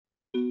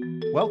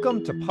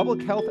Welcome to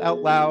Public Health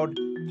Out Loud,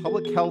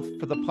 Public Health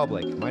for the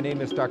Public. My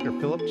name is Dr.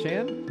 Philip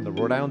Chan from the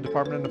Rhode Island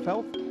Department of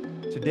Health.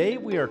 Today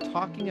we are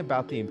talking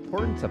about the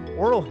importance of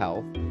oral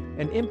health,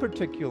 and in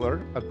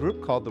particular, a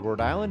group called the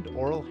Rhode Island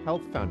Oral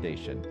Health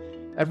Foundation.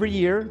 Every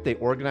year, they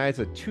organize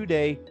a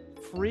 2-day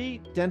free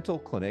dental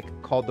clinic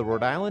called the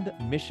Rhode Island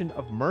Mission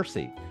of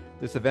Mercy.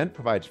 This event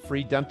provides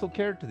free dental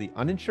care to the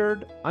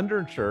uninsured,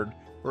 underinsured,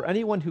 or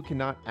anyone who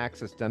cannot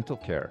access dental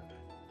care.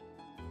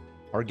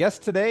 Our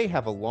guests today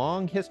have a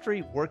long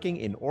history working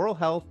in oral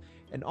health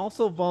and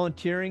also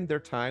volunteering their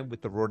time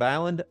with the Rhode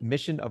Island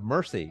Mission of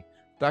Mercy.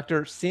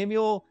 Dr.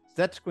 Samuel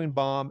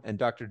Zetzgreenbaum and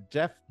Dr.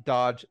 Jeff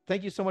Dodge,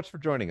 thank you so much for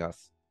joining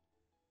us.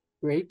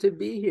 Great to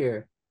be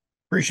here.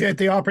 Appreciate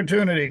the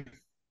opportunity.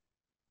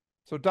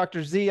 So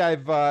Dr. Z,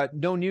 I've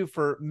known you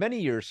for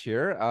many years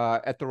here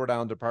at the Rhode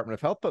Island Department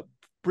of Health, but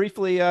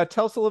briefly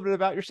tell us a little bit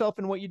about yourself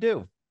and what you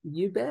do.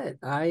 You bet.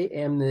 I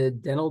am the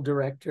dental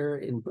director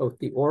in both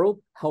the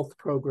oral health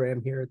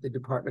program here at the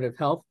Department of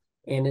Health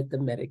and at the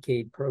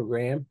Medicaid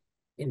program.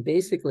 And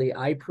basically,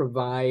 I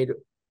provide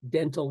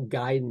dental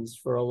guidance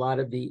for a lot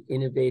of the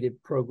innovative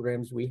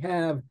programs we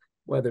have,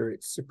 whether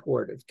it's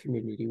support of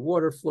community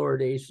water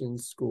fluoridation,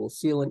 school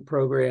sealant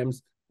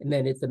programs, and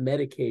then at the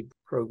Medicaid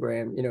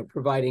program,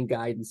 providing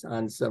guidance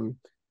on some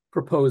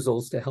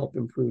proposals to help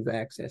improve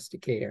access to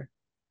care.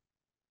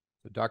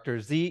 So Dr.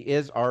 Z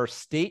is our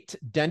state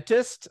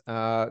dentist.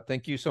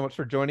 Thank you so much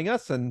for joining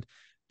us. And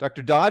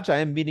Dr. Dodge, I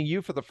am meeting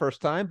you for the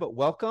first time, but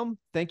welcome.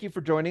 Thank you for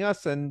joining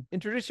us and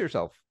introduce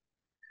yourself.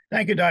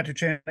 Thank you, Dr.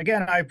 Chan.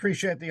 Again, I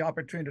appreciate the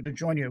opportunity to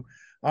join you.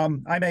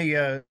 I'm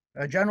a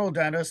general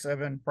dentist. I've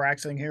been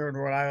practicing here in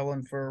Rhode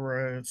Island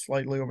for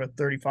slightly over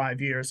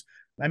 35 years.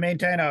 I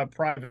maintain a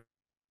private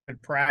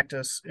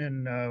practice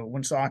in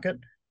Woonsocket,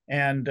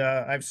 and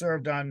I've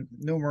served on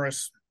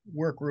numerous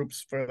work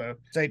groups for the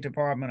State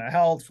Department of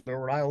Health, for the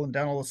Rhode Island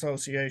Dental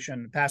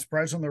Association, past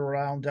president of the Rhode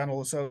Island Dental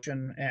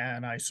Association,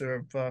 and I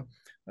serve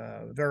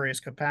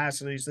various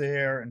capacities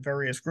there and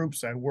various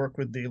groups. I work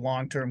with the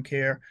Long-Term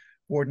Care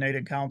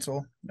Coordinated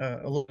Council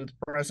a little at the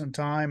present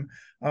time.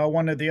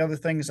 One of the other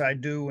things I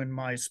do in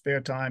my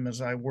spare time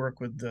is I work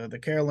with the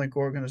CareLink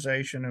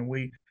organization,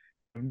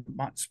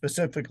 and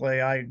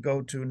specifically I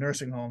go to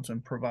nursing homes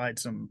and provide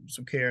some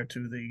care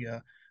to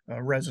the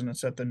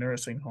residents at the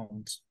nursing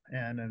homes.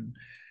 And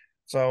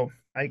so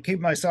I keep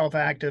myself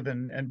active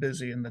and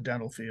busy in the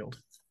dental field.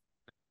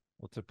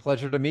 Well, it's a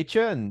pleasure to meet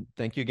you, and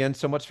thank you again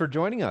so much for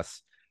joining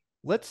us.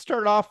 Let's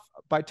start off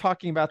by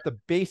talking about the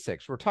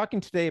basics. We're talking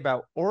today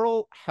about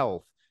oral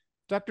health.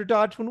 Dr.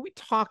 Dodge, when we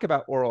talk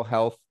about oral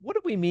health, what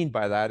do we mean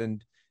by that?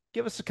 And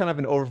give us a kind of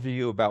an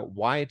overview about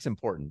why it's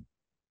important.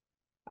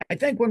 I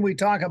think when we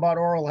talk about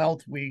oral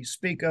health,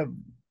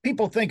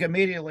 people think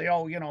immediately,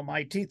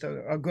 my teeth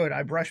are good.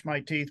 I brush my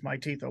teeth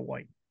are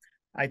white.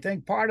 I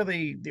think part of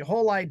the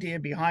whole idea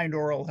behind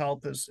oral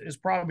health is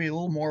probably a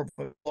little more of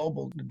a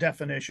global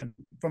definition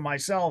for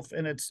myself.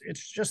 And it's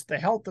just the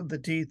health of the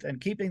teeth and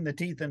keeping the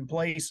teeth in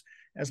place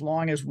as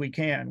long as we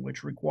can,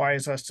 which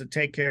requires us to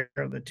take care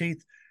of the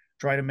teeth,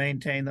 try to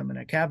maintain them in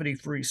a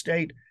cavity-free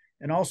state,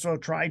 and also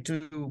try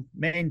to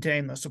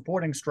maintain the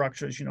supporting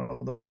structures,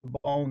 the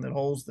bone that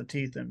holds the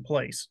teeth in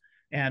place.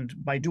 And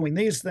by doing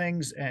these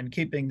things and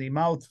keeping the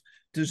mouth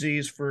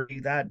disease-free,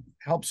 that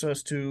helps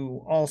us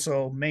to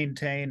also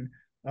maintain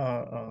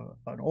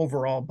an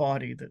overall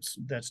body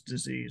that's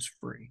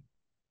disease-free.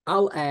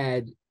 I'll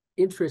add,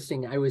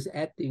 interesting, I was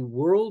at the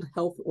World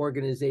Health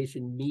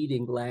Organization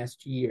meeting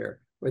last year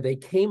where they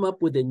came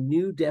up with a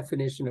new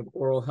definition of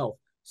oral health.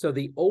 So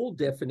the old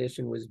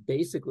definition was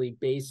basically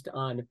based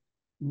on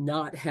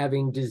not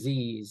having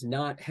disease,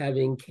 not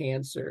having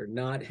cancer,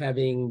 not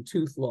having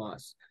tooth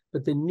loss.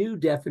 But the new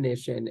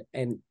definition,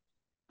 and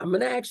I'm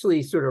going to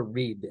actually sort of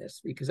read this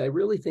because I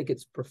really think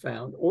it's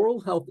profound. Oral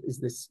health is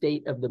the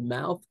state of the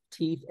mouth,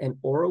 teeth, and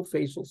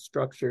orofacial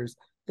structures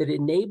that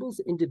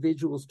enables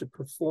individuals to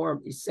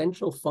perform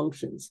essential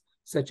functions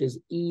such as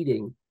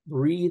eating,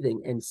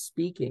 breathing, and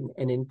speaking,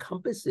 and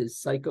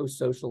encompasses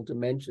psychosocial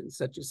dimensions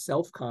such as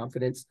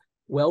self-confidence,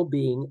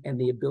 well-being, and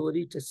the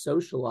ability to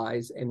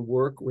socialize and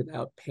work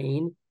without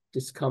pain,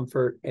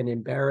 discomfort, and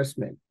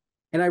embarrassment.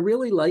 And I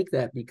really like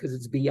that because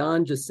it's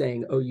beyond just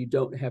saying, oh, you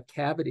don't have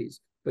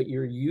cavities, but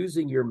you're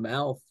using your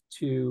mouth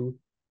to,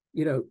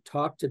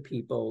 talk to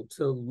people,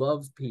 to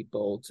love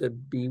people, to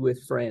be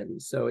with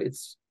friends. So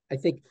I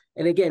think,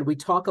 and again, we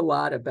talk a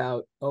lot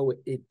about,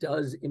 it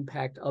does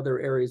impact other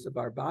areas of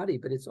our body,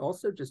 but it's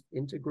also just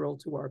integral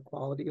to our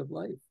quality of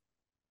life.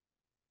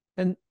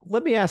 And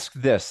let me ask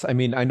this. I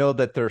mean, I know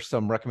that there's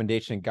some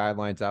recommendation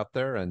guidelines out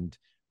there,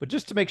 but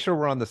just to make sure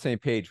we're on the same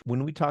page,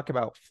 when we talk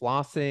about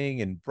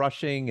flossing and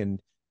brushing and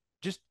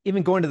just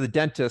even going to the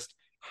dentist,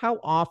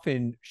 how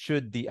often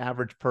should the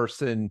average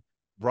person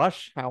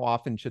brush? How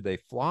often should they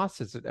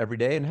floss? Is it every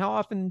day? And how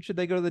often should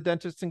they go to the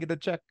dentist and get a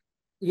check?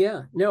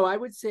 Yeah, no, I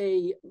would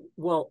say,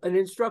 well, an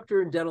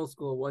instructor in dental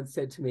school once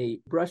said to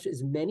me, brush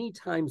as many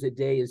times a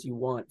day as you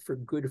want for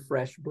good,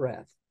 fresh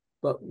breath.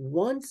 but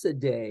once a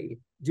day,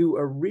 do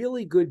a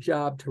really good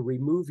job to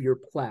remove your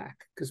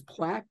plaque, because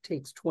plaque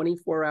takes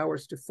 24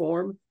 hours to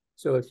form.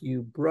 So if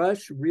you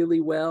brush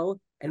really well,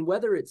 and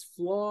whether it's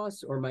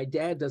floss or my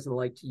dad doesn't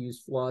like to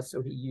use floss,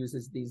 so he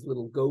uses these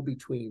little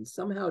go-betweens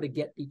somehow to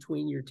get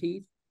between your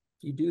teeth.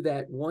 If you do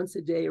that once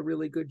a day, a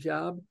really good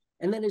job.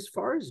 And then as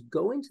far as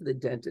going to the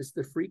dentist,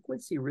 the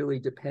frequency really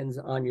depends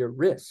on your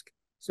risk.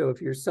 So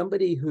if you're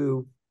somebody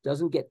who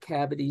doesn't get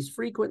cavities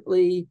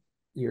frequently,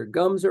 your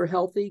gums are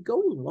healthy,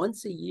 going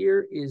once a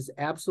year is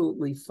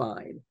absolutely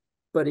fine.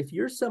 But if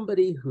you're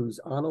somebody who's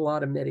on a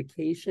lot of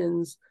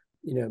medications,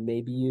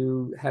 maybe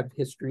you have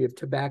history of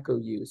tobacco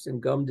use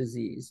and gum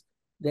disease,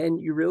 then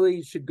you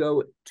really should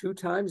go 2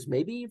 times,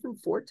 maybe even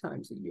 4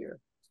 times a year.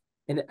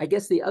 And I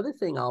guess the other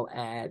thing I'll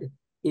add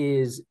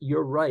is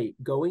you're right,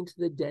 going to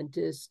the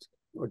dentist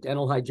or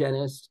dental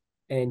hygienist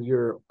and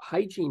your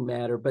hygiene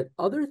matter, but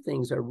other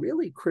things are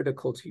really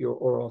critical to your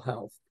oral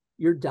health.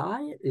 Your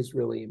diet is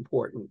really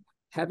important.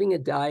 Having a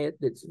diet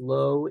that's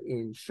low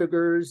in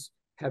sugars,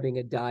 having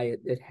a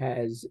diet that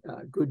has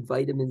good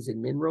vitamins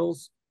and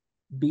minerals.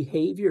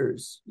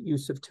 Behaviors,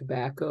 use of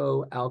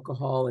tobacco,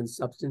 alcohol, and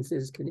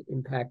substances can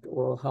impact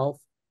oral health.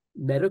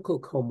 Medical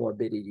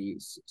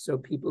comorbidities, so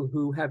people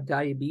who have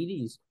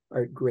diabetes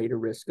are at greater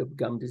risk of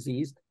gum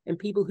disease, and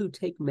people who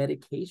take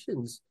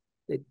medications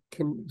that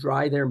can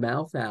dry their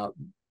mouth out,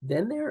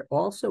 then they're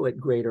also at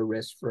greater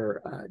risk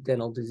for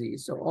dental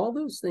disease. So all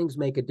those things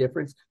make a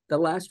difference. The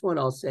last one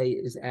I'll say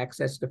is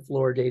access to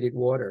fluoridated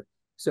water.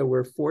 So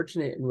we're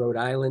fortunate in Rhode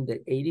Island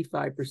that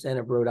 85%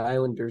 of Rhode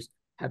Islanders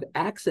have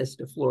access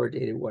to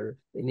fluoridated water.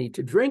 They need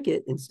to drink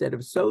it instead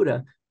of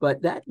soda,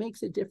 but that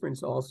makes a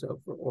difference also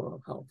for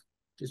oral health,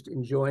 just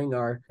enjoying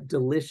our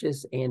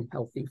delicious and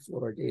healthy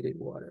fluoridated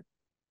water.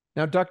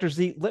 Now, Dr.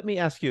 Z, let me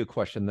ask you a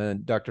question.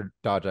 Then, Dr.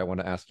 Dodge, I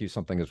want to ask you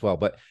something as well.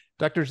 But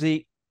Dr.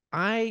 Z,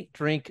 I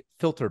drink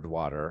filtered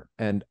water,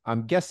 and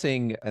I'm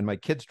guessing, and my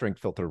kids drink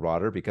filtered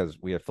water because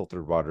we have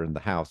filtered water in the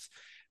house.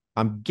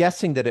 I'm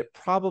guessing that it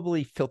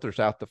probably filters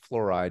out the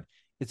fluoride.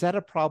 Is that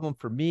a problem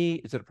for me?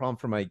 Is it a problem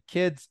for my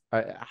kids?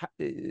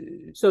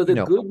 So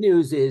the good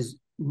news is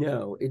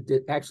no,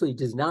 it actually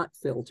does not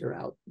filter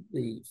out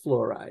the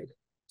fluoride.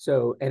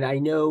 So, and I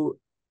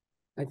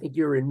think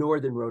you're in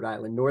Northern Rhode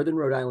Island. Northern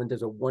Rhode Island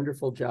does a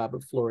wonderful job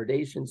of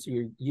fluoridation, so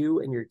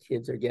you and your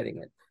kids are getting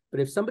it. But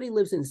if somebody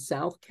lives in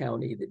South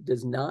County that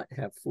does not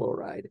have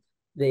fluoride,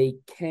 they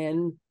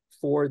can,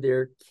 for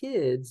their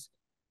kids,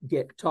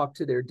 talk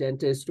to their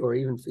dentist or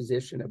even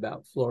physician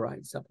about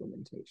fluoride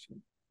supplementation.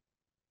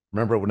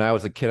 Remember when I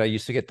was a kid, I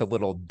used to get the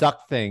little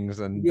duck things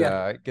and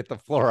get the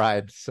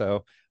fluoride.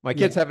 So my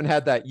kids haven't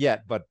had that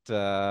yet, but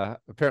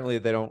apparently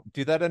they don't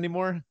do that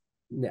anymore.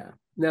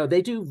 No,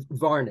 they do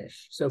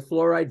varnish. So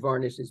fluoride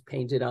varnish is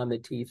painted on the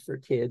teeth for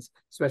kids,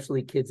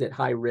 especially kids at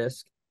high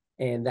risk.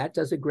 And that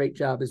does a great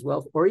job as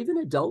well. Or even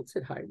adults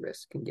at high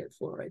risk can get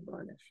fluoride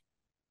varnish.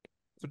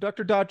 So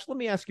Dr. Dodge, let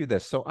me ask you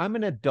this. So I'm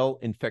an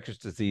adult infectious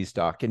disease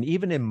doc, and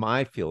even in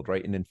my field,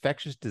 right, in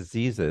infectious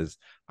diseases,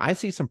 I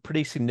see some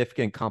pretty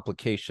significant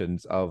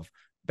complications of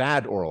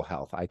bad oral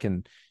health. I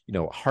can,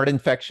 heart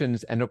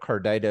infections,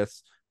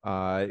 endocarditis,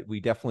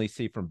 we definitely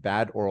see from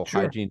bad oral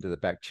hygiene to the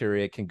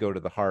bacteria can go to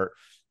the heart.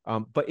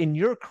 But in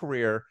your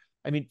career,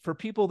 I mean, for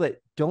people that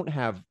don't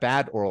have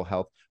bad oral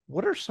health,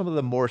 what are some of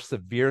the more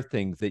severe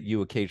things that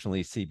you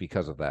occasionally see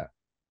because of that?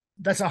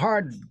 That's a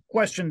hard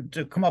question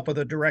to come up with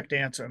a direct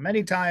answer.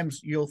 Many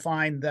times you'll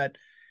find that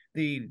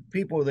the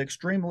people with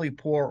extremely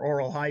poor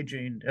oral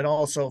hygiene, it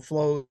also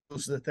flows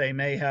that they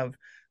may have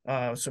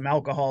some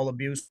alcohol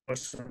abuse or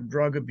some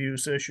drug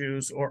abuse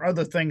issues or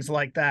other things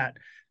like that.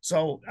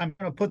 So I'm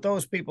going to put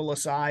those people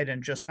aside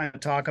and just kind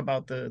of talk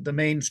about the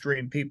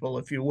mainstream people,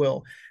 if you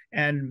will.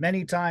 And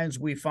many times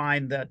we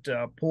find that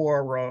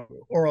poor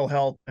oral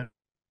health and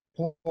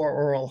poor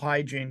oral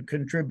hygiene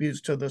contributes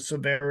to the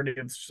severity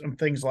of some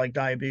things like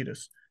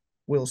diabetes.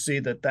 We'll see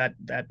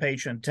that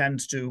patient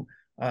tends to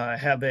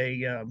have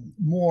a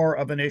more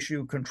of an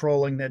issue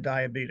controlling their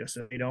diabetes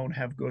if they don't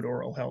have good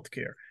oral health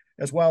care,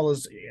 as well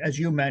as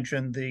you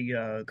mentioned,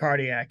 the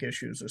cardiac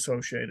issues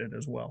associated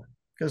as well.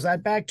 Because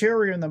that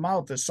bacteria in the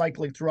mouth is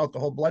cycling throughout the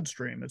whole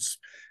bloodstream. It's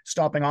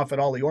stopping off at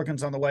all the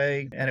organs on the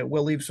way, and it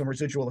will leave some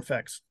residual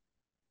effects.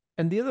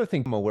 And the other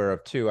thing I'm aware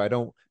of too, I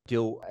don't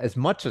deal as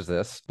much as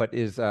this, but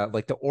is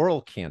like the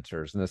oral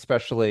cancers and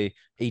especially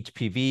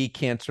HPV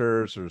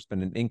cancers. There's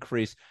been an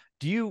increase.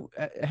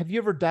 Have you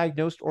ever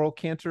diagnosed oral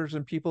cancers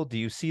in people? Do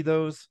you see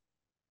those?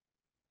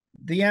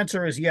 The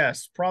answer is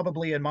yes.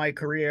 Probably in my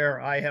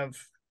career, I have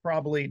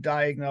probably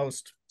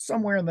diagnosed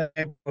somewhere in the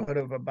neighborhood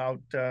of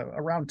about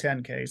around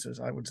 10 cases,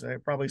 I would say,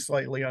 probably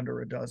slightly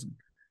under a dozen.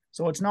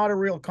 So it's not a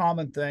real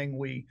common thing.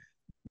 We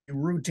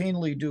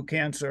routinely do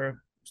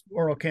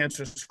oral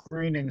cancer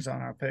screenings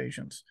on our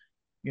patients.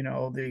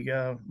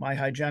 My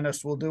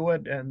hygienist will do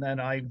it, and then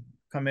I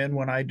come in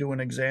when I do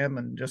an exam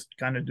and just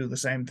kind of do the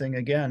same thing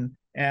again.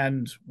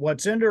 And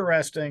what's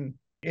interesting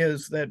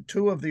is that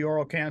 2 of the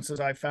oral cancers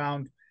I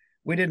found,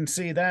 we didn't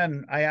see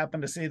then. I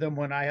happened to see them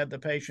when I had the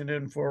patient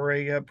in for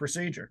a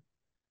procedure.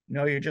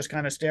 you're just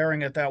kind of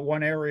staring at that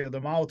one area of the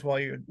mouth while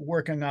you're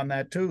working on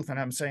that tooth. And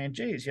I'm saying,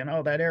 geez,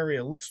 that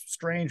area looks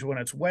strange when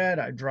it's wet.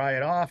 I dry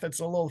it off. It's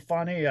a little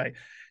funny. I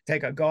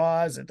take a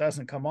gauze. It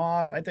doesn't come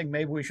off. I think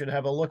maybe we should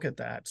have a look at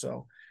that.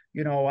 So,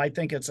 I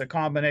think it's a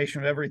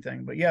combination of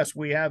everything. But yes,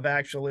 we have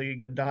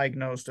actually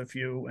diagnosed a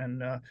few,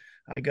 and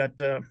I got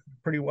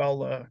pretty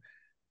well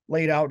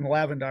laid out in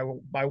lavender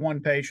by one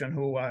patient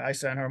who I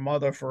sent her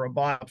mother for a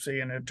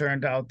biopsy, and it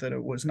turned out that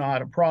it was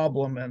not a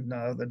problem. And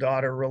the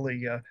daughter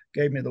really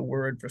gave me the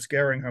word for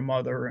scaring her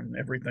mother and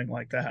everything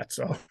like that.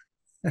 So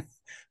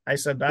I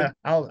said that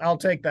I'll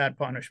take that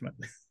punishment.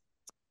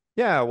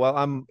 Yeah, well,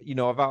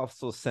 I've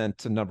also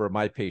sent a number of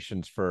my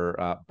patients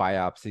for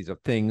biopsies of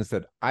things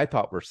that I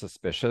thought were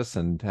suspicious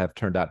and have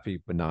turned out to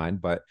be benign,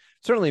 but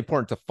certainly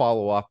important to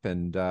follow up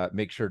and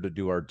make sure to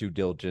do our due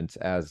diligence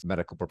as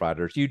medical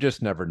providers. You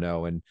just never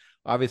know. And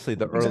obviously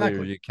the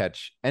earlier you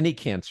catch any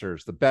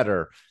cancers, the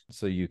better,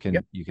 so you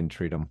can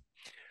treat them.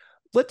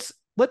 Let's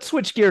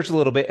switch gears a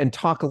little bit and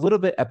talk a little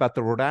bit about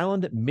the Rhode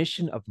Island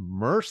Mission of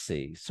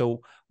Mercy.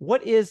 So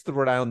what is the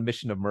Rhode Island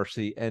Mission of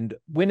Mercy, and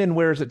when and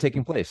where is it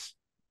taking place?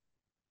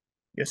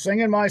 You're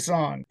singing my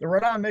song. The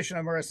Rhode Island Mission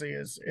of Mercy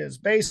is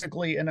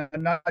basically, in a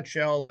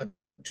nutshell, a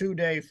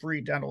 2-day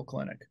free dental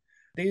clinic.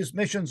 These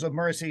missions of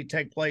mercy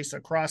take place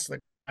across the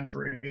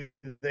country.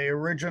 They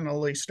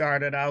originally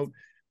started out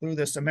through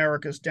this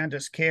America's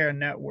Dentist Care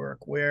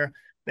Network, where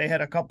they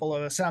had a couple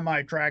of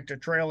semi-tractor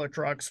trailer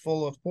trucks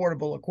full of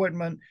portable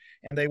equipment,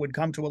 and they would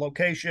come to a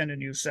location and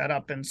you set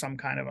up in some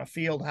kind of a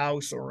field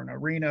house or an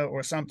arena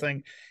or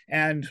something,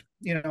 and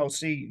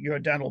see your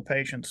dental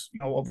patients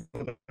over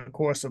the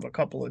course of a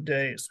couple of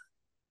days.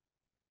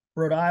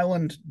 Rhode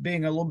Island,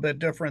 being a little bit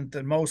different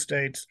than most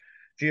states,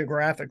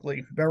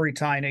 geographically very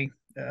tiny,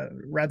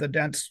 rather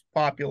dense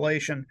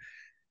population,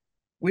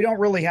 we don't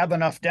really have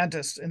enough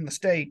dentists in the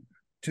state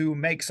to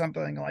make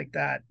something like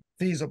that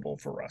feasible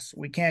for us.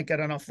 We can't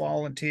get enough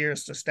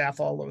volunteers to staff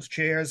all those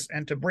chairs,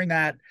 and to bring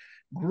that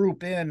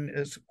group in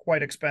is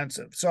quite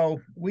expensive.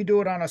 So we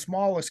do it on a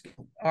smaller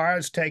scale.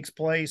 Ours takes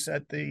place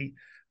at the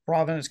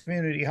Providence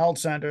Community Health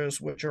Centers,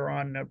 which are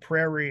on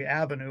Prairie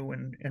Avenue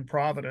in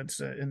Providence,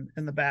 in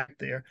the back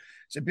there.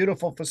 It's a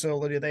beautiful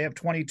facility. They have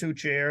 22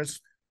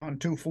 chairs on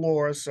 2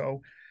 floors.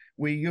 So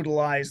we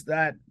utilize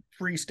that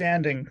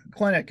freestanding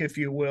clinic, if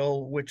you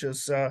will, which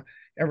is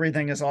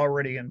everything is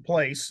already in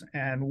place.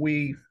 And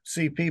we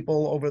see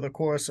people over the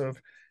course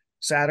of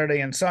Saturday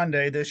and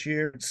Sunday. This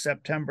year, it's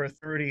September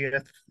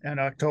 30th and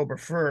October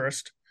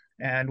 1st.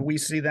 And we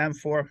see them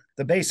for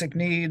the basic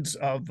needs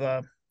of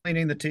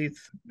cleaning the teeth,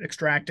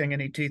 extracting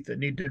any teeth that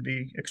need to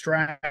be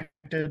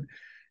extracted.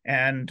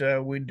 And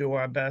we do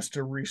our best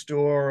to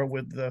restore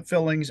with the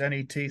fillings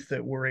any teeth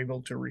that we're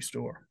able to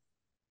restore.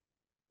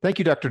 Thank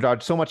you, Dr.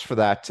 Dodge, so much for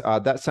that.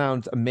 That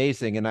sounds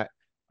amazing. And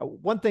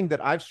one thing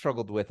that I've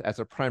struggled with as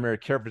a primary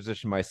care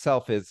physician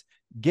myself is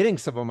getting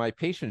some of my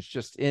patients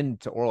just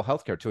into oral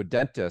healthcare, to a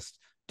dentist.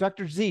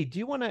 Dr. Z, do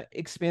you want to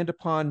expand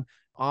upon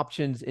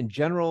options in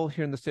general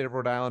here in the state of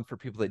Rhode Island for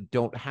people that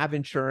don't have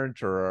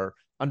insurance or are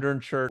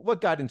underinsured?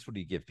 What guidance would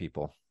you give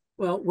people?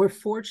 Well, we're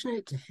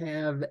fortunate to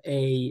have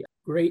a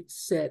great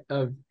set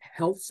of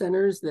health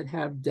centers that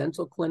have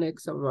dental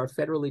clinics. Some of our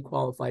federally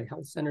qualified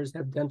health centers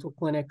have dental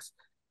clinics,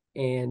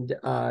 and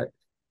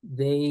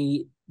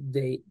they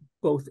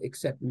both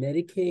accept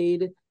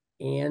Medicaid,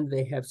 and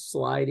they have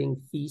sliding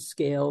fee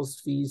scales,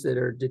 fees that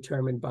are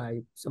determined by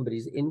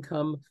somebody's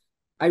income.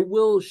 I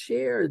will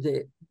share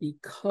that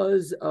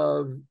because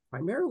of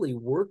primarily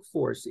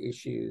workforce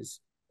issues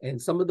and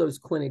some of those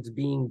clinics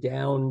being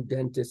down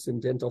dentists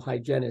and dental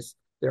hygienists,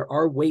 there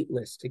are wait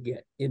lists to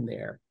get in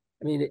there.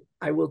 I mean,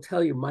 I will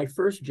tell you, my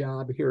first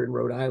job here in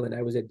Rhode Island,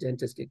 I was a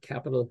dentist at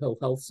Capitol Hill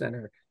Health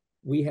Center.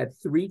 We had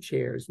 3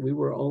 chairs. We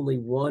were only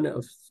one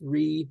of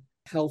 3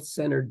 health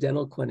center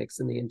dental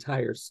clinics in the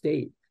entire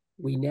state.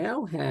 We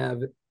now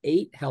have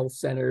 8 health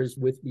centers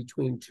with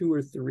between 2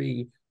 or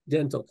 3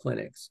 dental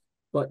clinics.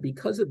 But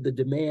because of the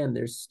demand,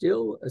 there's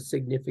still a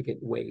significant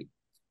wait.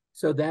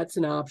 So that's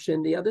an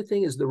option. The other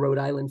thing is the Rhode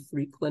Island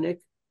Free Clinic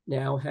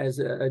now has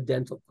a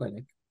dental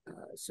clinic.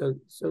 So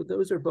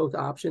those are both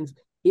options.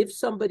 If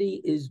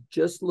somebody is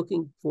just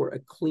looking for a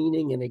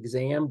cleaning and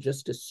exam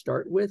just to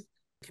start with,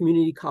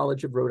 Community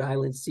College of Rhode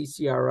Island,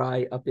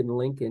 CCRI up in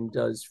Lincoln,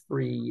 does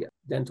free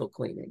dental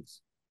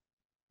cleanings.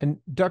 And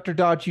Dr.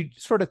 Dodge, you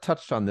sort of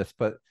touched on this,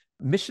 but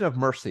Mission of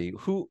Mercy,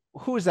 who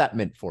is that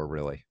meant for,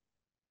 really?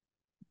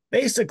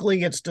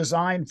 Basically, it's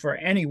designed for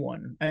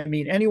anyone. I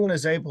mean, anyone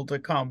is able to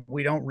come.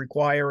 We don't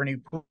require any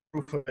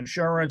proof of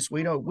insurance.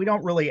 We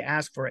don't really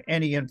ask for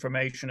any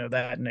information of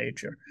that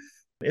nature.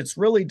 It's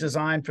really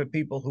designed for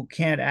people who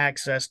can't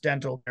access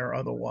dental care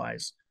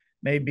otherwise.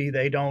 Maybe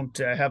they don't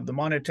have the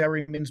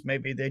monetary means.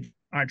 Maybe they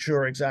aren't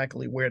sure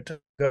exactly where to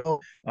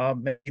go.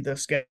 Maybe the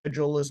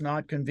schedule is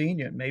not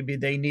convenient. Maybe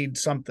they need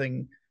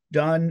something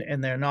done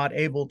and they're not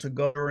able to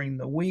go during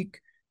the week,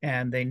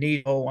 and they need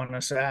to go on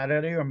a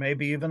Saturday or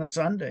maybe even a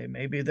Sunday.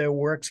 Maybe their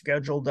work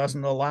schedule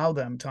doesn't allow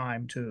them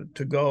time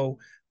to go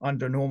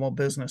under normal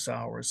business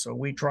hours. So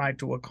we try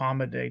to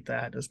accommodate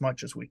that as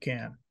much as we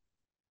can.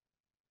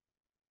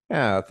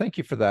 Yeah, thank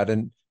you for that.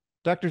 And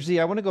Dr. Z,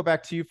 I want to go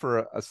back to you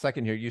for a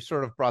second here. You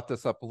sort of brought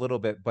this up a little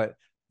bit, but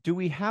do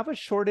we have a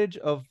shortage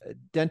of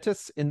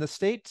dentists in the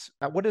state?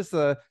 What is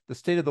the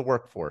state of the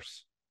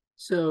workforce?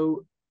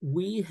 So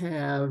we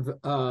have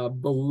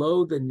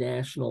below the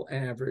national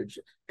average.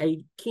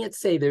 I can't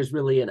say there's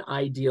really an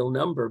ideal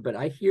number, but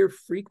I hear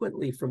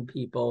frequently from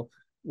people,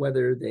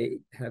 whether they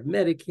have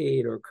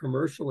Medicaid or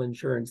commercial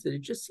insurance, that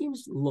it just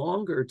seems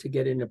longer to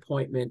get an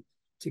appointment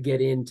to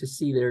get in to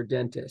see their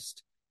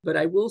dentist. But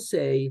I will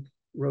say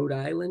Rhode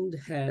Island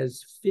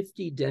has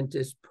 50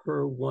 dentists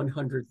per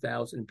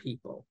 100,000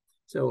 people.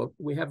 So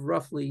we have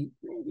roughly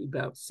maybe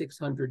about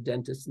 600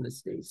 dentists in the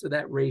state. So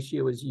that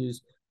ratio is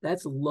used.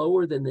 That's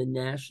lower than the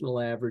national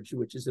average,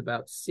 which is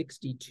about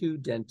 62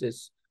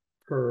 dentists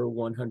per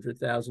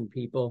 100,000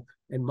 people,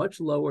 and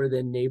much lower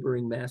than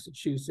neighboring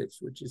Massachusetts,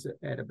 which is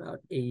at about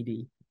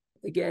 80.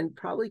 Again,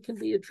 probably can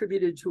be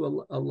attributed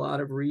to a lot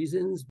of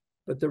reasons,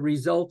 but the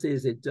result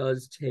is it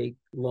does take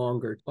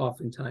longer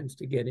oftentimes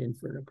to get in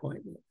for an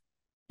appointment.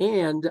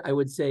 And I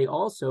would say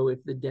also,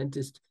 if the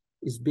dentist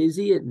is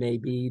busy, it may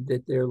be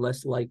that they're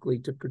less likely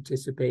to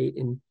participate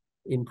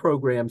in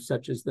programs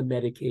such as the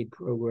Medicaid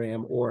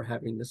program or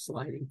having the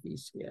sliding fee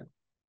scale.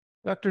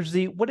 Dr.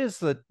 Z, what is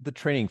the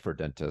training for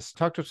dentists?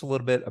 Talk to us a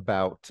little bit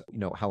about,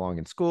 how long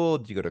in school?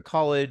 Do you go to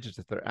college? Is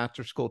it their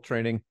after school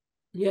training?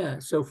 Yeah,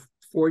 so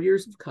 4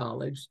 years of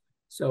college.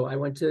 So I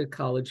went to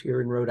college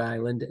here in Rhode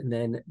Island, and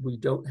then we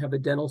don't have a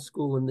dental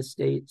school in the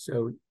state.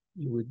 So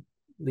you would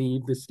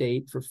leave the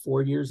state for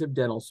 4 years of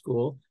dental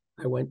school.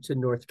 I went to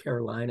North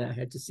Carolina. I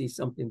had to see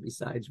something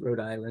besides Rhode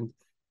Island.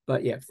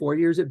 But yeah, 4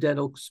 years of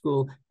dental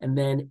school, and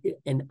then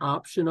an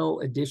optional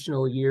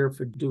additional year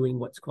for doing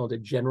what's called a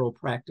general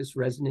practice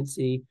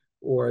residency,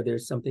 or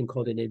there's something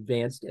called an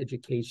advanced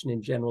education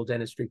in general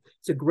dentistry.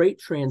 It's a great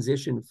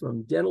transition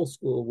from dental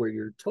school, where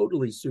you're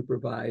totally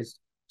supervised,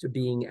 to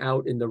being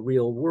out in the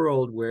real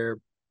world where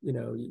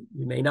you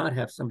may not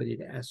have somebody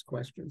to ask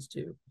questions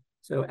to.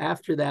 So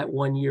after that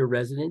 1 year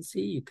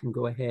residency, you can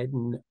go ahead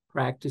and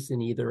practice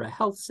in either a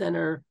health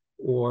center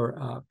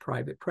or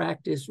private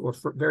practice, or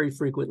very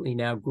frequently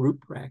now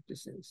group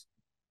practices.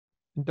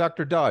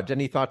 Dr. Dodge,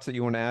 any thoughts that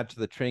you want to add to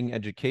the training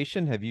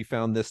education? Have you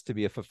found this to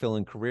be a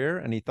fulfilling career?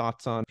 Any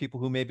thoughts on people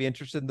who may be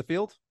interested in the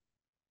field?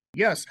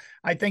 Yes,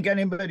 I think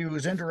anybody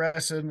who's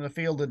interested in the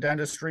field of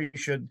dentistry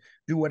should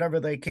do whatever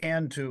they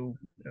can to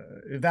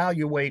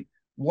evaluate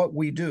what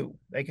we do.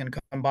 They can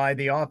come by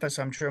the office.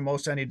 I'm sure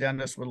most any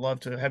dentist would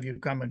love to have you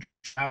come and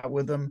chat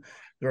with them.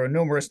 There are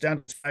numerous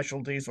dental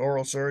specialties: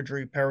 oral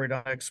surgery,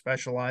 periodontics,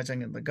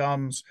 specializing in the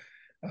gums,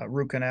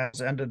 root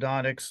canals,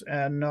 endodontics,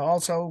 and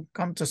also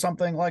come to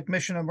something like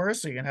Mission of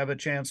Mercy and have a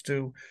chance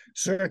to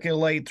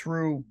circulate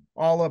through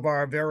all of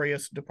our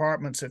various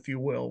departments, if you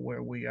will,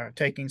 where we are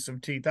taking some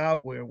teeth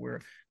out, where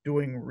we're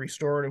doing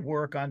restorative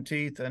work on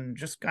teeth, and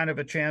just kind of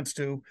a chance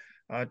to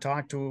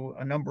talk to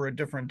a number of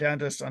different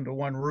dentists under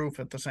one roof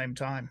at the same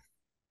time.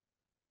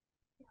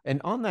 And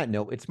on that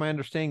note, it's my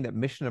understanding that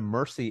Mission of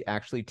Mercy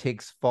actually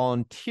takes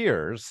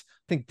volunteers.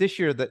 I think this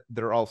year that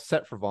they're all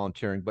set for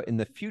volunteering, but in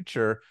the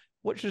future,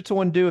 what should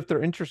someone do if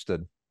they're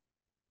interested?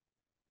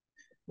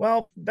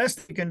 Well,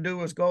 best you can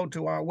do is go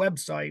to our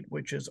website,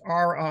 which is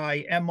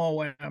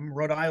RIMOM,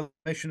 Rhode Island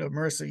Mission of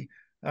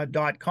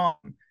Mercy.com,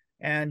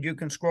 and you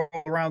can scroll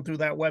around through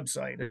that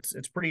website.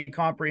 It's pretty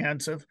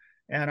comprehensive,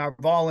 and our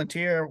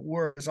volunteer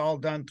work is all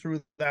done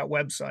through that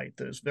website.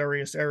 There's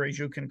various areas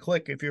you can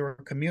click if you're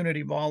a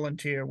community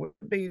volunteer, would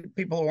be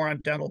people who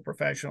aren't dental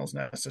professionals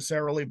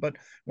necessarily, but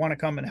want to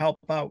come and help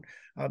out.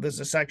 There's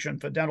a section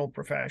for dental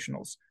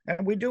professionals.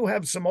 And we do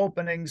have some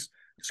openings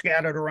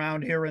scattered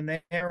around here and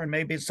there, and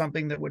maybe it's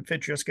something that would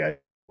fit your schedule.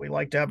 We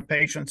like to have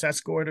patients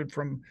escorted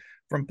from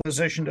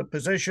position to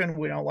position.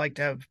 We don't like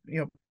to have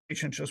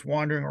patients just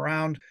wandering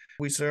around.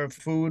 We serve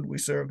food, we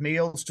serve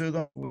meals to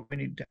them.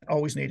 We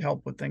always need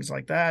help with things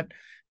like that.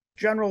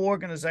 General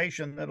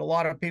organization that a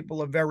lot of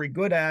people are very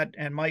good at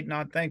and might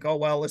not think, oh,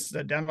 well, this is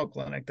a dental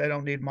clinic, they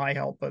don't need my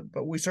help,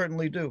 but we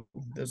certainly do.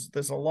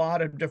 There's a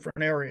lot of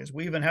different areas.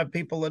 We even have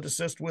people that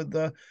assist with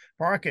the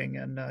parking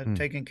and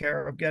taking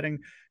care of getting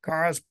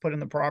cars put in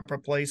the proper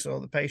place so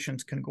the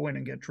patients can go in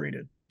and get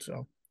treated.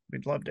 So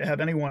we'd love to have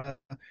anyone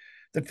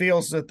that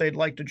feels that they'd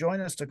like to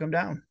join us to come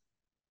down.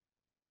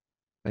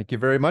 Thank you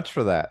very much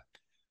for that.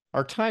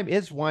 Our time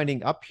is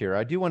winding up here.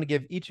 I do want to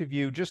give each of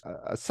you just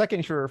a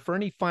second here for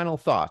any final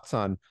thoughts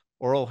on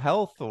oral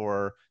health,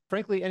 or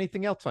frankly,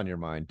 anything else on your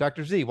mind.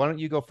 Dr. Z, why don't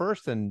you go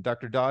first, and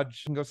Dr.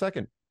 Dodge can go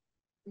second.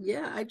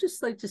 Yeah, I'd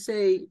just like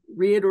to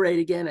reiterate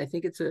again, I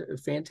think it's a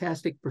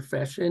fantastic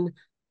profession.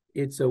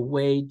 It's a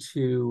way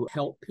to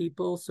help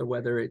people. So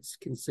whether it's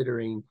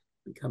considering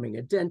becoming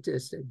a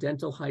dentist, a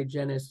dental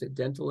hygienist, a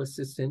dental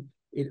assistant,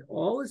 it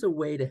all is a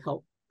way to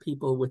help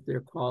people with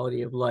their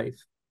quality of life.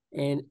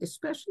 And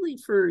especially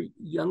for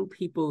young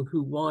people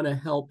who want to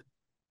help,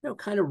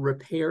 kind of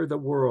repair the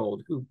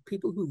world,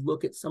 people who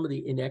look at some of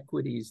the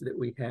inequities that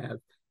we have.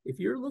 If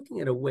you're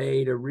looking at a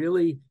way to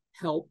really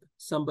help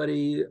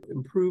somebody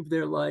improve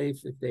their life,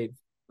 if they've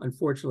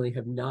unfortunately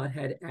have not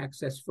had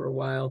access for a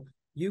while,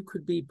 you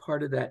could be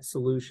part of that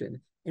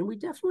solution. And we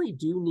definitely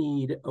do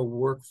need a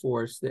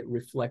workforce that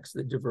reflects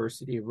the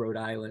diversity of Rhode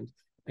Island.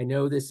 I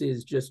know this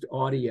is just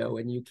audio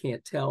and you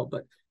can't tell,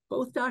 but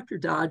both Dr.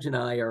 Dodge and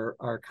I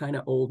are kind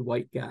of old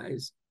white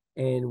guys,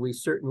 and we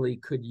certainly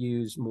could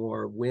use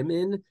more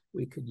women.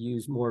 We could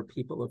use more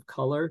people of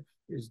color.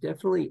 There's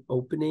definitely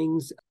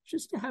openings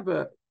just to have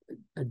a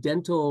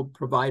dental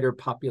provider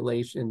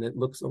population that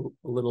looks a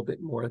little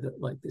bit more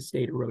like the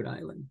state of Rhode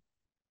Island.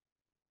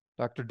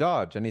 Dr.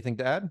 Dodge, anything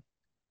to add?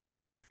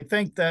 I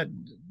think that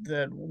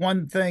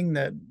one thing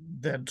that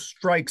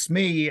strikes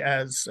me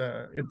as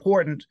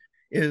important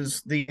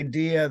is the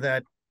idea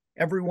that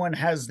everyone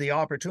has the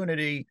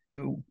opportunity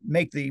to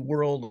make the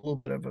world a little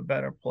bit of a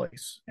better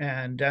place.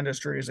 And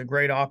dentistry is a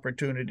great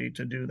opportunity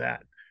to do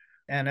that.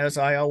 And as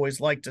I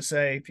always like to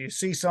say, if you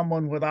see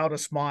someone without a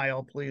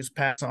smile, please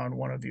pass on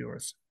one of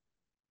yours.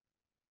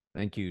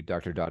 Thank you,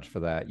 Dr. Dodge, for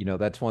that.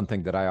 That's one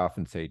thing that I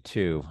often say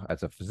too,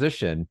 as a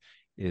physician,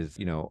 is,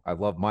 I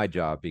love my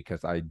job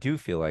because I do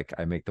feel like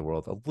I make the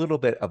world a little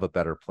bit of a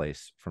better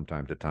place from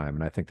time to time.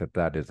 And I think that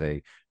that is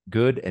a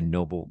good and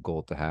noble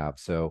goal to have.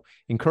 So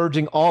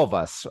encouraging all of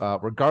us,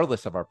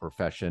 regardless of our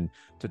profession,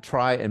 to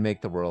try and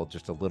make the world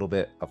just a little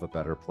bit of a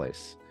better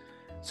place.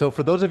 So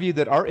for those of you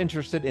that are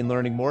interested in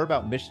learning more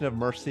about Mission of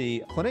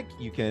Mercy Clinic,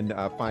 you can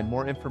find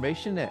more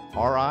information at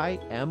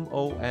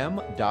rimom.org.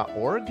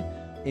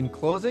 In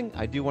closing,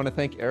 I do want to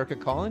thank Erica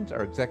Collins,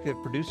 our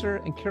executive producer,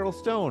 and Carol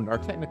Stone, our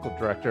technical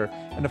director.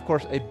 And of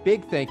course, a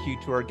big thank you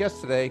to our guests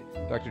today,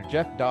 Dr.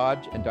 Jeff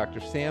Dodge and Dr.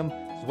 Sam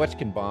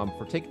Zwetchkenbaum,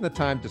 for taking the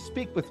time to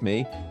speak with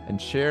me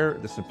and share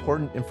this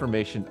important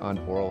information on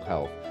oral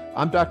health.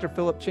 I'm Dr.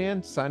 Philip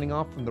Chan, signing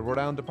off from the Rhode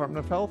Island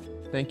Department of Health.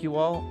 Thank you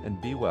all, and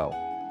be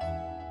well.